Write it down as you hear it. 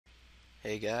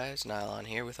Hey guys, Nylon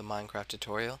here with a Minecraft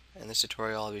tutorial. In this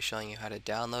tutorial I'll be showing you how to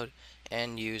download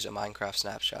and use a Minecraft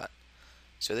Snapshot.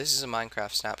 So this is a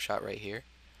Minecraft Snapshot right here,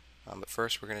 but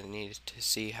first we're going to need to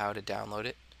see how to download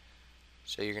it.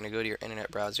 So you're going to go to your internet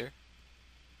browser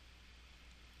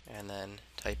and then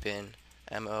type in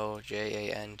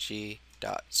mojang.com,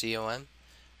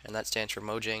 and that stands for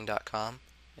mojang.com,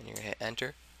 and you're going to hit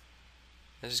enter.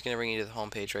 This is going to bring you to the home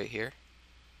page right here,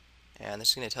 and this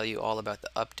is going to tell you all about the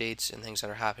updates and things that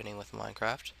are happening with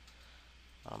Minecraft.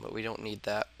 But we don't need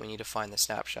that. We need to find the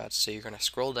snapshots. So you're going to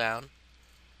scroll down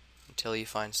until you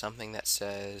find something that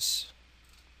says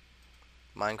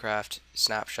Minecraft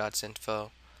Snapshots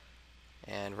Info,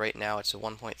 and right now it's a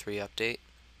 1.3 update.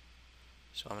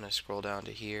 So I'm going to scroll down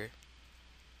to here,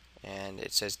 and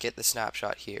it says get the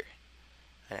snapshot here,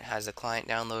 and it has the client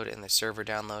download and the server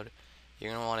download.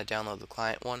 You're going to want to download the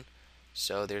client one,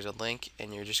 so there's a link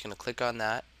and you're just going to click on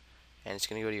that, and it's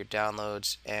going to go to your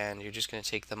downloads, and you're just going to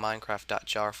take the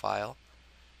minecraft.jar file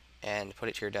and put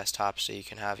it to your desktop so you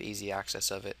can have easy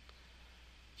access of it.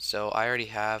 So I already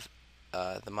have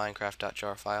the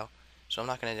minecraft.jar file, so I'm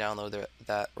not going to download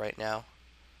that right now.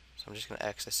 So I'm just going to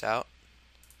X this out.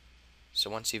 So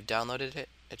once you've downloaded it,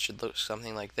 it should look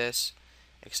something like this,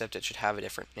 except it should have a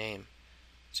different name.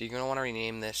 So you're going to want to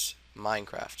rename this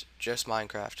Minecraft, just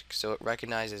Minecraft, so it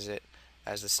recognizes it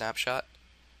as the snapshot.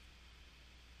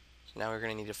 So now we're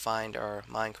going to need to find our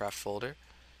Minecraft folder.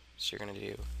 So you're going to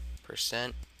do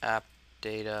 %app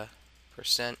data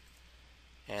 %,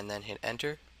 and then hit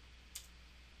enter.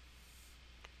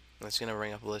 It's going to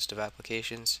bring up a list of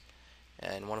applications,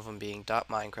 and one of them being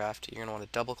 .minecraft. You're going to want to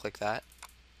double click that,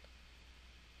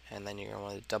 and then you're going to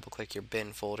want to double click your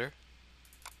bin folder,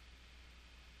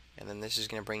 and then this is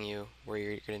going to bring you where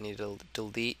you're going to need to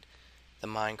delete the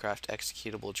Minecraft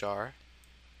executable jar.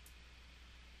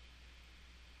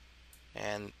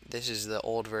 And this is the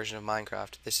old version of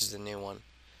Minecraft, this is the new one.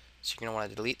 So you're going to want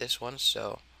to delete this one,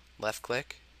 so left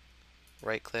click,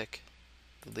 right click,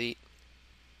 delete,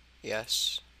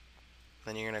 yes.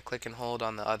 Then you're going to click and hold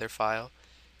on the other file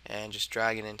and just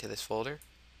drag it into this folder,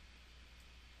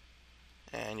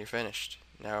 and you're finished.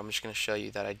 Now I'm just going to show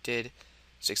you that I did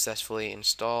successfully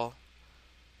install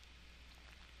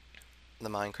the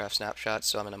Minecraft snapshot.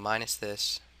 So I'm going to minus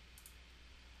this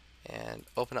and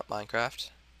open up Minecraft.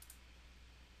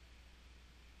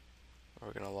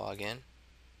 We're going to log in.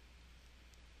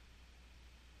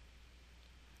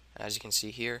 As you can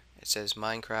see here, it says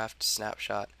Minecraft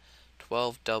Snapshot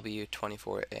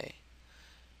 12W24A.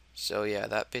 So yeah,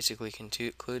 that basically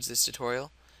concludes this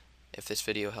tutorial. If this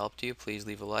video helped you, please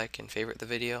leave a like and favorite the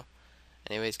video.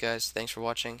 Anyways guys, thanks for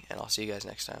watching, and I'll see you guys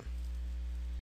next time.